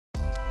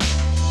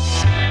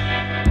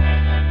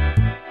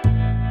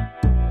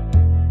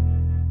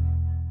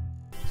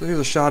So here's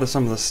a shot of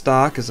some of the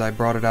stock as I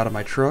brought it out of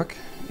my truck,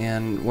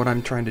 and what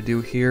I'm trying to do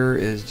here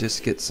is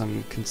just get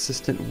some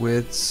consistent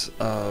widths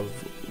of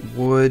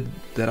wood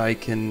that I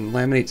can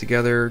laminate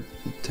together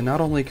to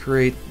not only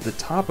create the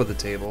top of the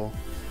table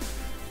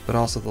but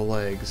also the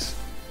legs.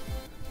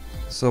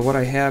 So what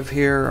I have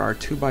here are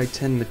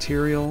 2x10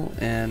 material,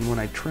 and when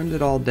I trimmed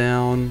it all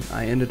down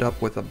I ended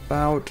up with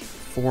about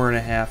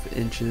 4.5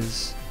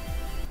 inches.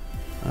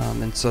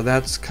 And so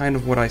that's kind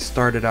of what I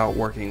started out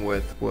working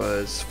with,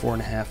 was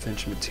 4.5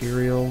 inch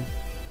material.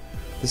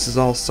 This is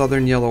all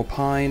southern yellow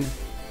pine,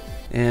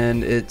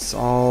 and it's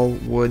all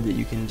wood that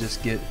you can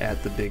just get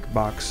at the big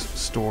box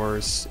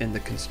stores in the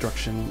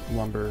construction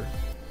lumber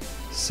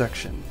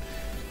section.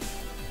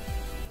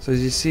 So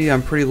as you see,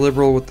 I'm pretty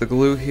liberal with the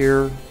glue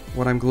here.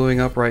 What I'm gluing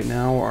up right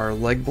now are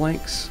leg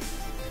blanks,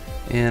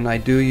 and I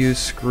do use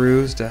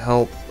screws to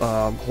help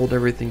hold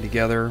everything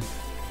together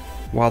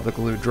while the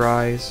glue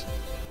dries.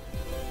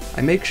 I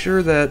make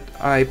sure that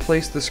I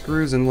place the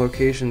screws in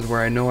locations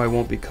where I know I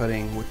won't be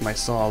cutting with my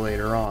saw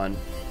later on,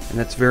 and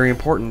that's very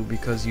important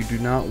because you do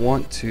not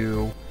want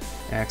to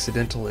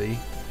accidentally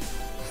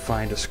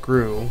find a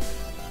screw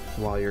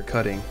while you're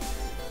cutting.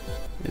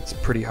 It's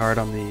pretty hard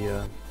on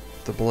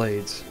the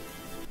blades.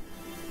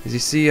 As you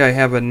see, I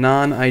have a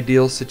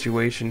non-ideal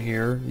situation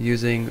here,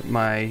 using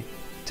my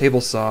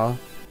table saw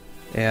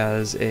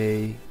as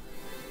a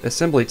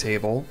assembly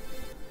table,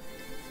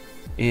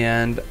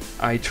 and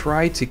I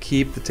try to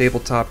keep the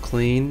tabletop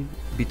clean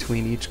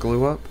between each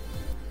glue up.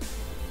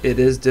 It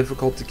is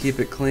difficult to keep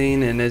it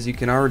clean, and as you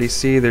can already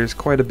see, there's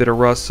quite a bit of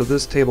rust, so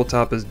this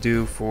tabletop is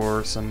due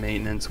for some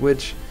maintenance,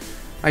 which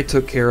I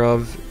took care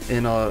of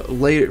in a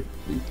later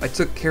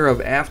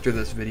after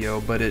this video,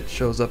 but it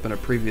shows up in a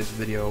previous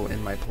video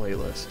in my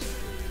playlist.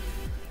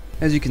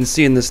 As you can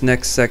see in this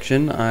next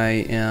section,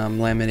 I am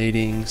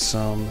laminating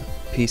some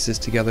pieces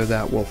together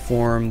that will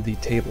form the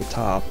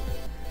tabletop.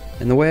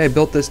 And the way I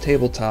built this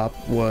tabletop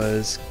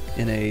was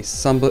in a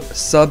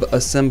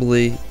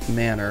sub-assembly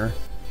manner.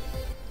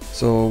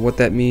 So what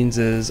that means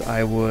is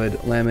I would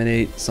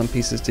laminate some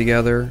pieces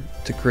together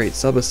to create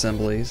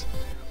sub-assemblies,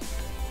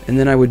 and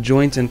then I would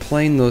joint and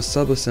plane those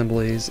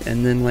sub-assemblies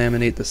and then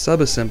laminate the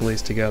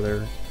sub-assemblies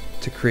together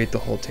to create the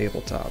whole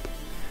tabletop.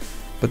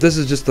 But this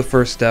is just the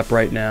first step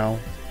right now.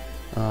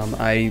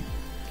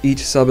 Each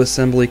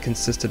sub-assembly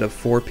consisted of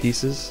 4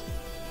 pieces,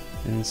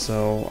 and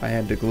so I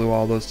had to glue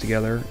all those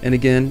together. And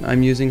again,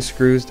 I'm using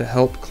screws to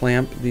help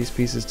clamp these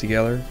pieces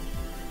together,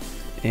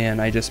 and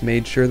I just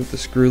made sure that the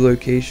screw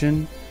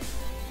location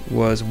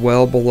was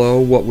well below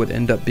what would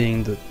end up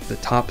being the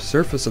top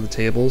surface of the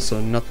table,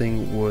 so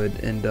nothing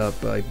would end up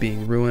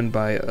being ruined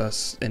by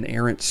an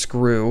errant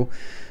screw.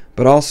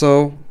 But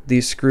also,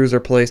 these screws are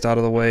placed out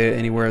of the way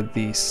anywhere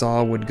the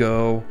saw would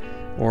go,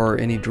 or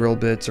any drill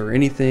bits or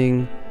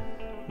anything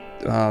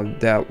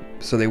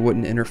so they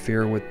wouldn't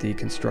interfere with the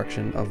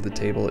construction of the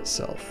table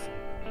itself.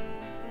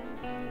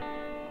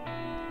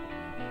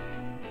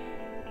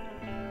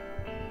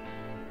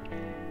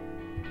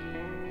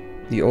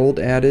 The old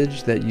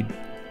adage that you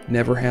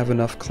never have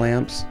enough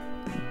clamps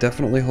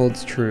definitely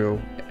holds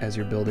true as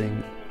you're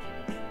building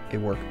a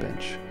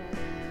workbench.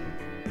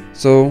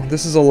 So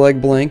this is a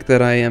leg blank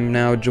that I am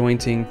now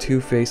jointing 2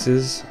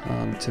 faces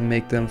to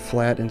make them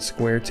flat and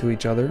square to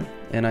each other,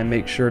 and I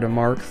make sure to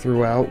mark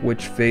throughout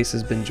which face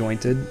has been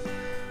jointed,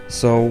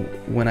 so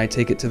when I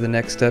take it to the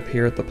next step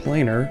here at the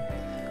planer,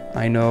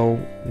 I know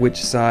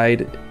which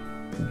side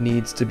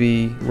needs to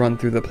be run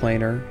through the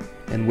planer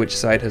and which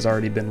side has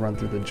already been run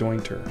through the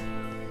jointer.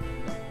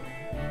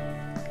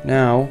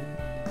 Now,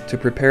 to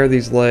prepare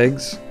these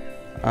legs,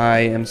 I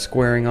am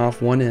squaring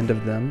off one end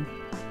of them.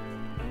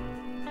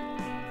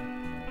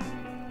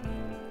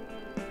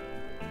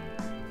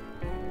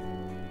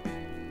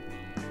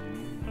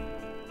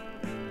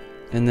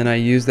 And then I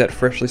use that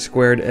freshly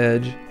squared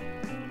edge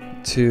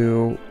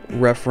to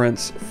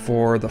reference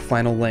for the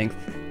final length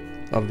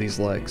of these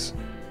legs.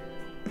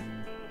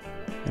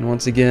 And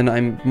once again,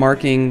 I'm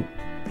marking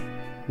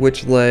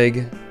which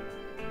leg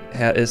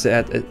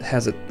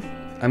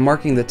I'm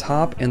marking the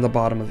top and the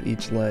bottom of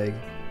each leg,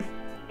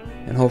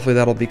 and hopefully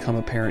that'll become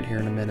apparent here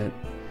in a minute.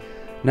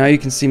 Now you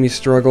can see me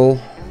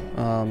struggle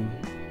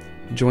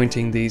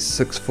jointing these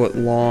 6-foot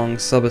long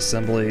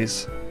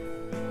sub-assemblies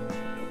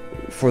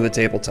for the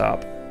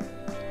tabletop.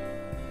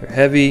 They're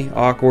heavy,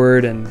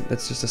 awkward, and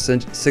it's just a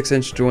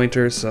 6-inch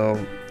jointer, so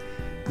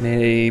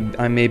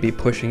I may be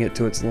pushing it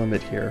to its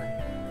limit here.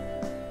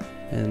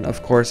 And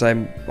of course,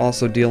 I'm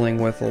also dealing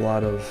with a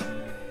lot of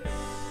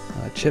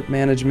chip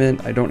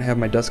management. I don't have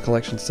my dust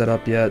collection set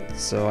up yet,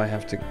 so I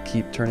have to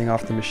keep turning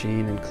off the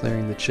machine and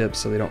clearing the chips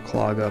so they don't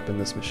clog up in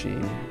this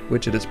machine,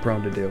 which it is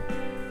prone to do.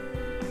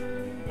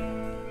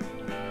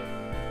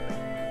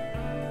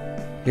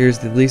 Here's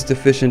the least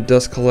efficient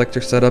dust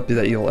collector setup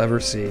that you'll ever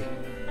see.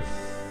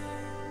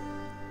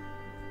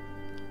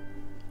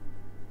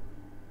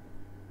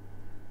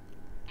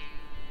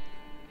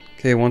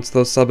 Okay, once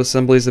those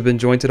sub-assemblies have been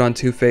jointed on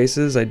 2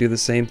 faces, I do the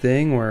same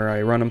thing where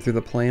I run them through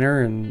the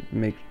planer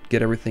and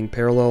get everything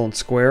parallel and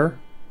square.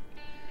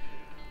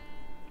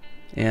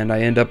 and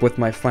I end up with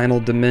my final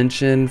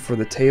dimension for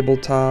the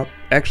tabletop.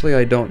 Actually,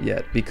 I don't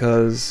yet,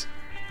 because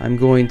I'm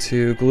going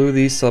to glue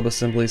these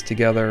sub-assemblies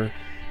together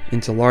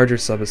into larger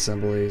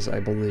sub-assemblies, I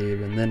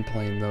believe, and then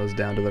plane those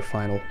down to their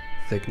final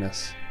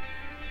thickness.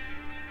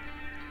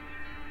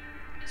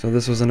 So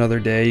this was another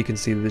day. You can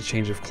see the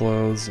change of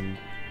clothes, and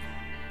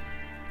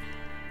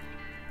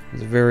it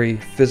was a very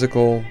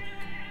physical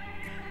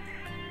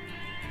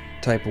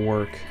type of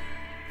work.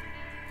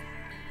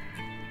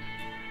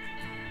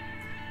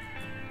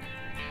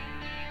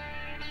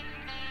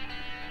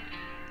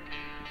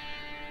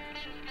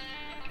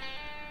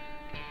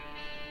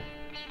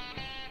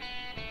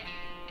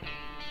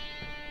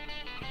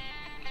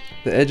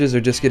 The edges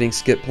are just getting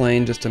skip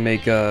planed just to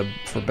make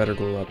for better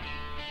glue up.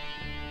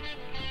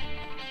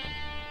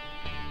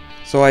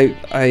 So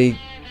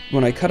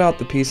when I cut out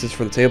the pieces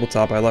for the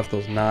tabletop, I left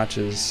those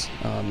notches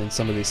in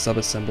some of these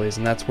sub-assemblies,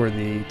 and that's where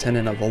the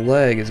tenon of the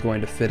leg is going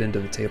to fit into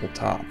the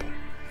tabletop.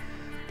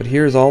 But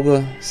here's all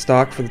the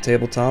stock for the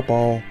tabletop,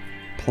 all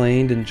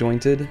planed and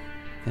jointed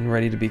and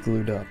ready to be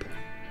glued up.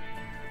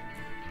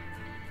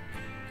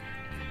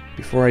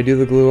 Before I do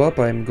the glue up,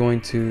 I'm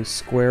going to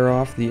square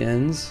off the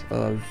ends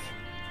of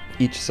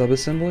each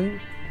sub-assembly,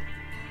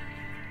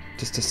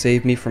 just to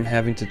save me from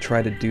having to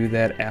try to do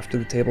that after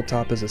the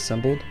tabletop is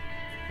assembled.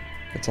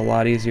 It's a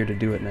lot easier to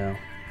do it now.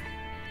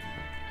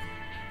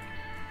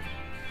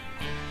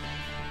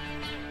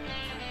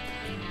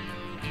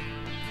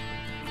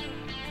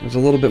 It was a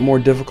little bit more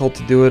difficult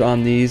to do it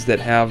on these that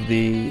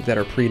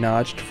are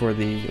pre-notched for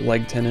the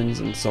leg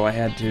tenons, and so I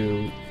had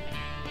to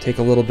take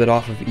a little bit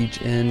off of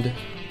each end,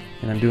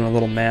 and I'm doing a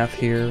little math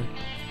here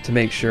to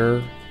make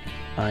sure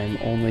I'm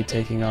only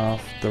taking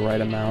off the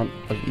right amount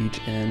of each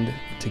end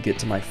to get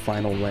to my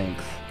final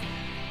length.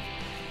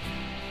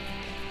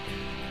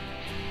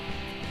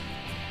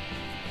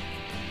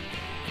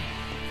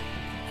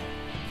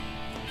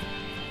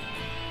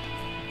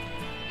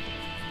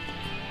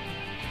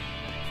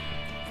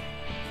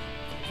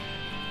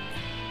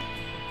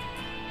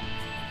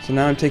 So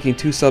now I'm taking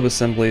two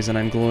sub-assemblies and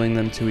I'm gluing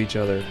them to each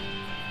other.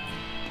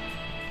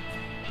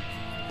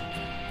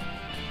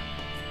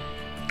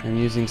 I'm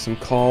using some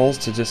cawls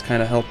to just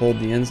kind of help hold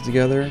the ends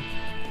together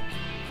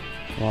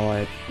while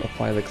I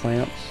apply the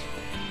clamps.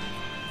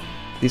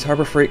 These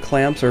Harbor Freight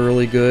clamps are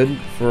really good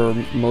for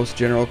most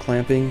general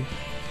clamping,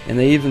 and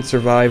they even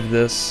survived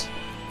this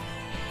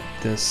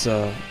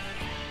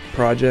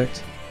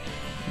project,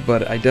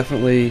 but I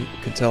definitely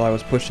could tell I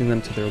was pushing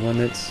them to their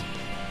limits.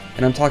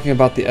 And I'm talking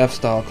about the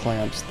F-style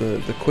clamps,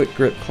 the quick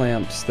grip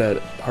clamps that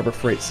Harbor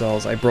Freight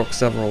sells. I broke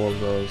several of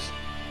those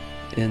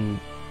in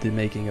the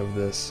making of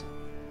this.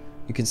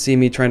 You can see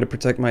me trying to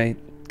protect my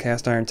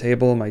cast iron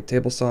table, my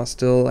table saw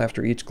still.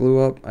 After each glue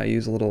up, I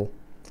use a little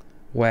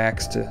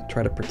wax to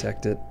try to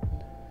protect it.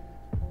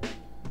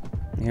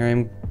 Here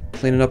I'm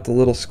cleaning up the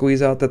little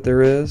squeeze out that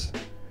there is.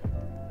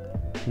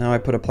 Now I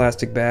put a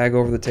plastic bag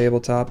over the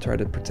tabletop, try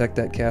to protect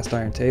that cast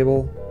iron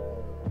table.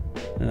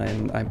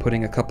 And I'm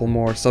putting a couple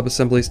more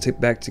sub-assemblies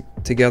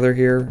together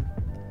here.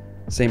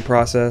 Same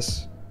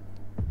process.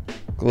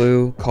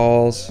 Glue,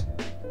 cawls,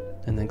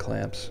 and then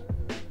clamps.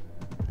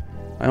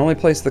 I only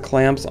place the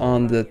clamps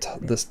on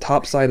this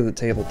top side of the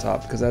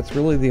tabletop because that's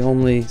really the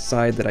only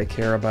side that I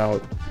care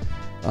about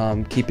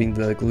keeping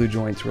the glue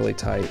joints really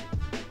tight.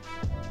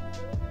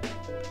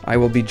 I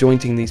will be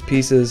jointing these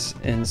pieces,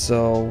 and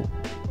so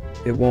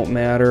it won't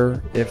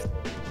matter if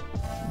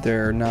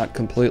they're not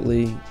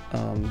completely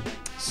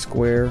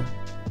square.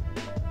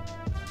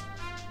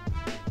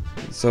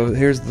 So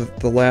here's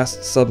the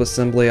last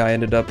sub-assembly. I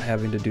ended up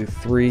having to do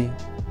 3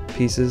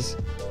 pieces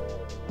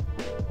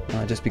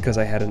just because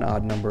I had an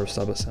odd number of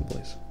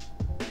sub-assemblies.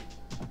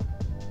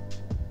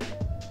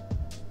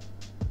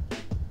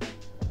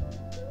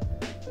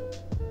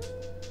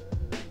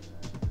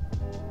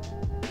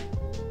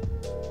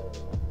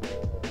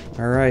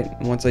 Alright,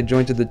 once I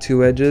jointed the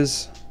 2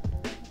 edges,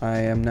 I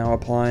am now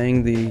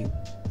applying the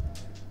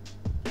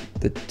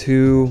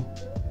 2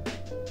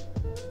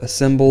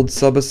 assembled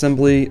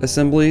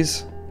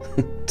assemblies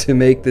to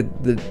make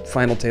the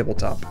final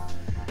tabletop.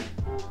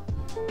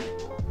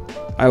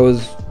 I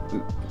was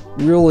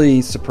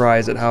really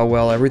surprised at how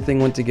well everything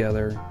went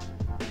together,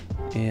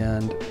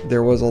 and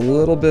there was a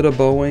little bit of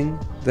bowing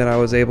that I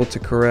was able to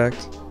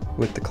correct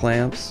with the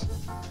clamps,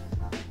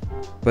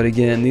 but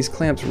again, these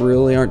clamps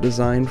really aren't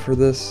designed for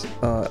this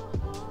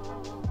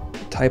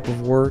type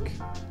of work,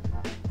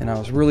 and I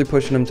was really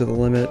pushing them to the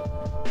limit,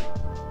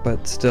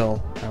 but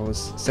still I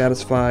was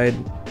satisfied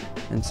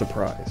and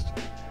surprised.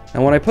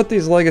 Now when I put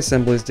these leg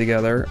assemblies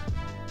together,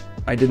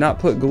 I did not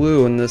put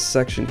glue in this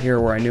section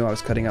here where I knew I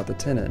was cutting out the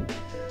tenon.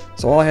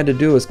 So all I had to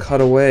do was cut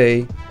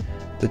away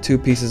the 2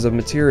 pieces of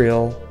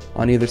material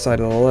on either side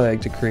of the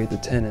leg to create the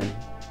tenon.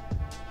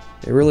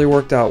 It really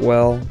worked out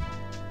well.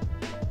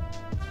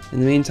 In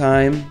the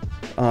meantime,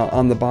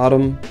 on the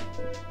bottom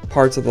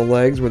parts of the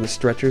legs where the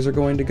stretchers are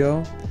going to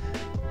go,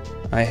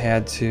 I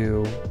had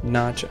to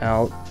notch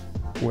out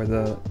where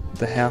the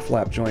half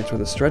lap joints where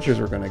the stretchers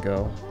were going to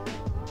go.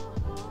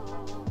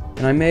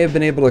 And I may have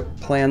been able to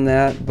plan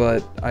that,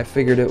 but I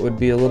figured it would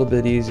be a little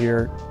bit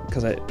easier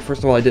because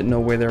first of all, I didn't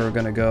know where they were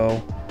going to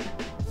go.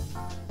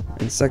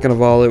 And second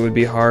of all, it would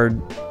be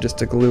hard just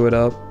to glue it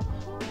up.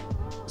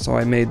 So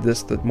I made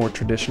this the more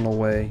traditional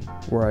way,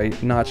 where I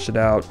notched it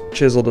out,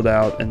 chiseled it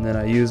out, and then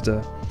I used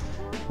a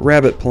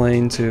rabbet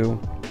plane to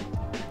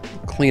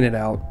clean it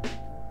out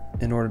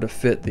in order to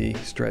fit the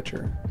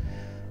stretcher.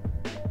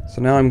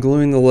 So now I'm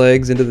gluing the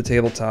legs into the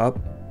tabletop.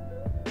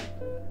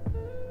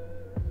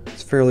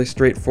 It's fairly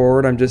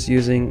straightforward. I'm just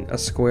using a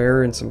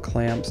square and some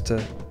clamps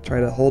to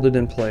try to hold it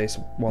in place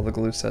while the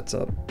glue sets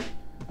up.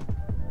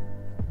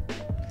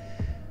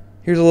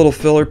 Here's a little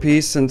filler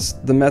piece. Since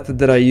the method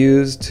that I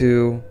used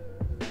to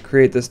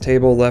create this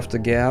table left a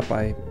gap,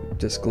 I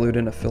just glued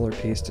in a filler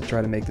piece to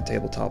try to make the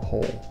tabletop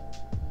whole.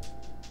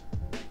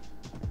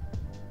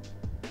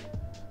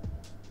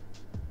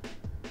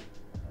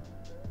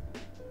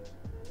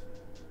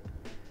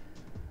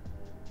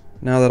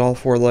 Now that all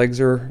 4 legs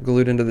are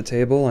glued into the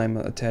table, I'm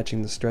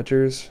attaching the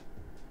stretchers.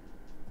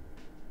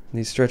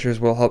 These stretchers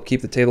will help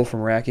keep the table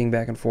from racking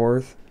back and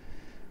forth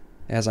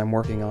as I'm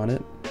working on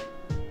it.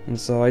 And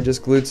so I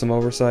just glued some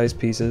oversized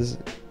pieces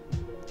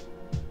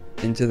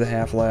into the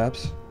half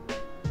laps,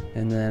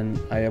 and then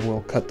I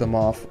will cut them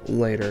off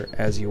later,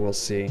 as you will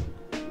see.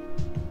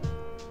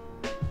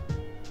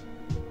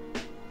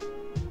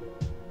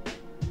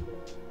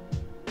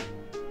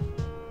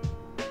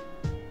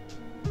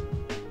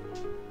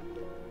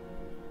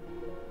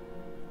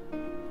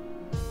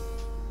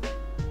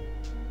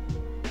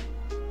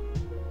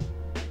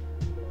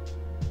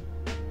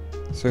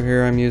 So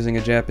here I'm using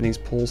a Japanese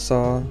pull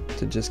saw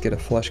to just get a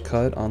flush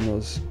cut on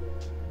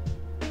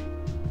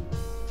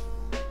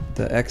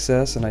the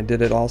excess, and I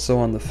did it also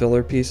on the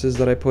filler pieces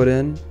that I put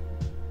in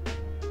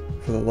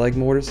for the leg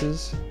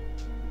mortises.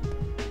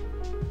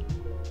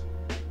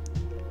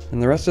 And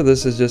the rest of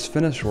this is just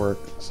finish work.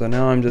 So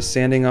now I'm just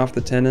sanding off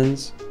the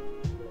tenons,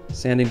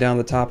 sanding down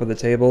the top of the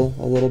table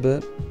a little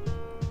bit.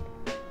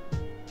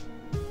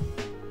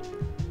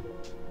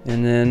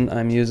 And then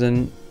I'm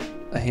using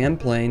a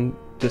hand plane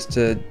just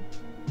to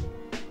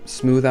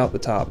smooth out the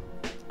top.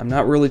 I'm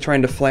not really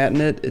trying to flatten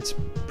it. It's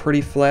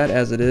pretty flat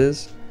as it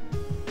is.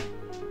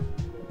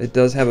 It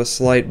does have a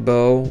slight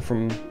bow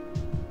from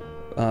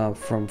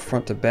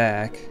front to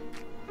back,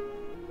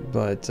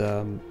 but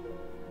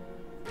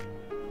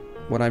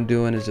what I'm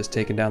doing is just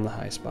taking down the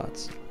high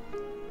spots.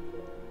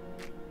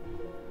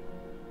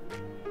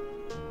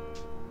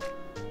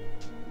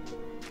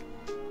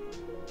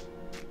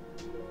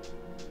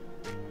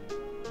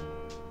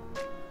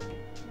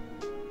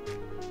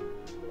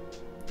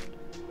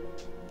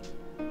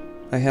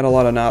 I had a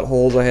lot of knot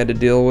holes I had to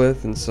deal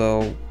with, and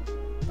so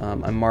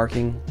I'm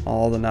marking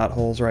all the knot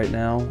holes right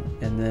now,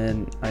 and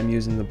then I'm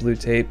using the blue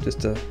tape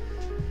just to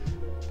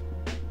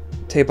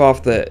tape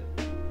off the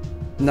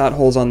knot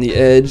holes on the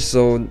edge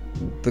so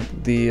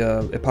the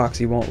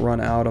epoxy won't run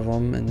out of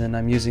them, and then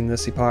I'm using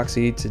this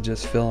epoxy to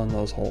just fill in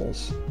those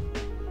holes,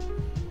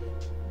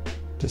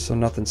 just so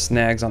nothing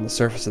snags on the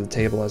surface of the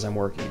table as I'm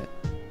working it.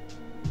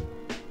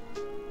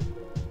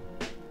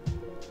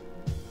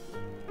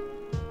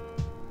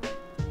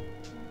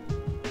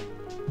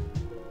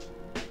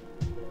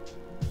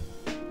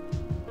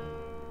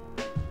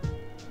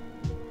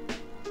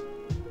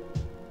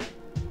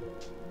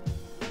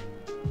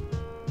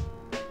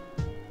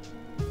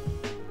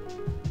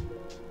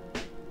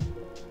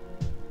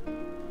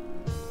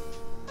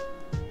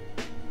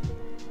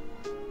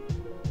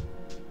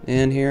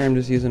 And here I'm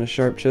just using a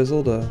sharp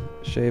chisel to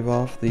shave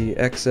off the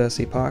excess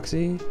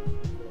epoxy,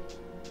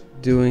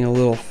 doing a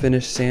little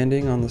finish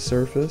sanding on the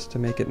surface to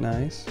make it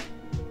nice.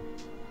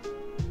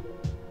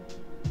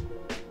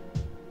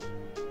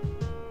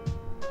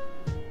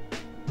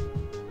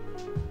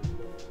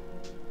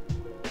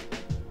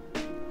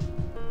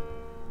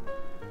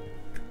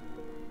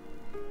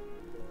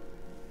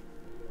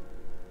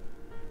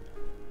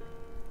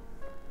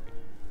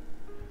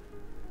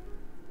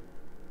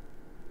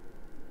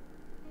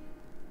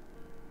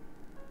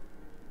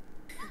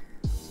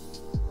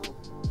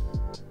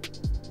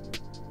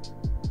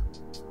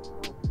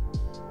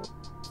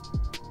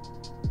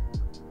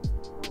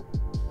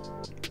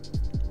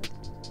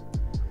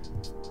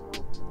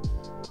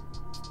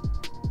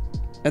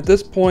 At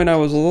this point I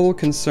was a little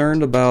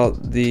concerned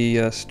about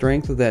the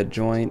strength of that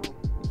joint.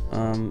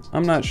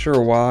 I'm not sure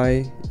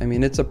why. I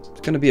mean, it's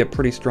going to be a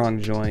pretty strong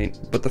joint,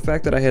 but the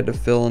fact that I had to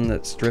fill in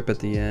that strip at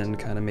the end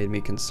kind of made me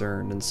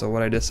concerned, and so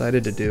what I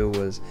decided to do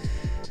was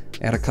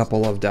add a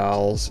couple of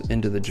dowels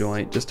into the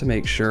joint just to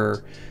make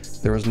sure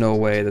there was no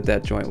way that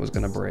that joint was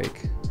going to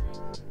break.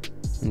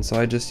 And so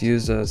I just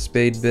used a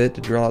spade bit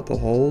to drill out the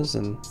holes,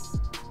 and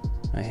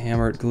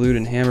I glued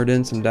and hammered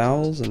in some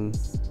dowels and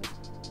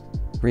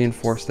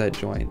reinforced that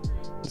joint.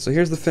 So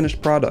here's the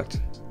finished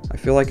product. I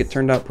feel like it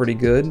turned out pretty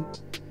good.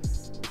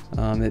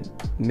 It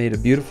made a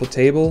beautiful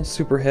table,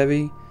 super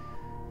heavy.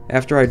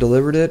 After I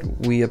delivered it,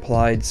 we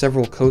applied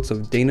several coats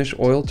of Danish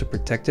oil to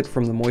protect it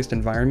from the moist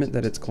environment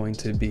that it's going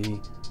to be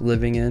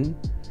living in.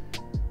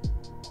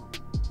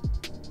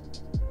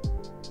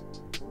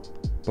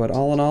 But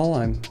all in all,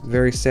 I'm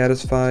very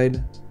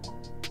satisfied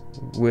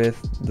with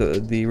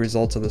the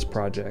results of this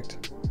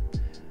project.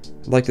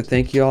 I'd like to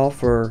thank you all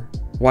for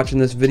watching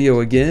this video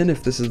again.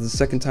 If this is the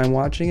second time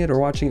watching it or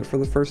watching it for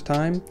the first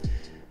time,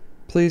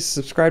 please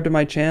subscribe to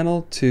my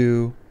channel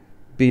to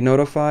be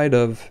notified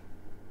of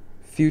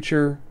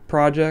future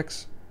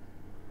projects.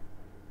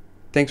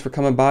 Thanks for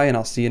coming by, and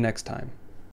I'll see you next time.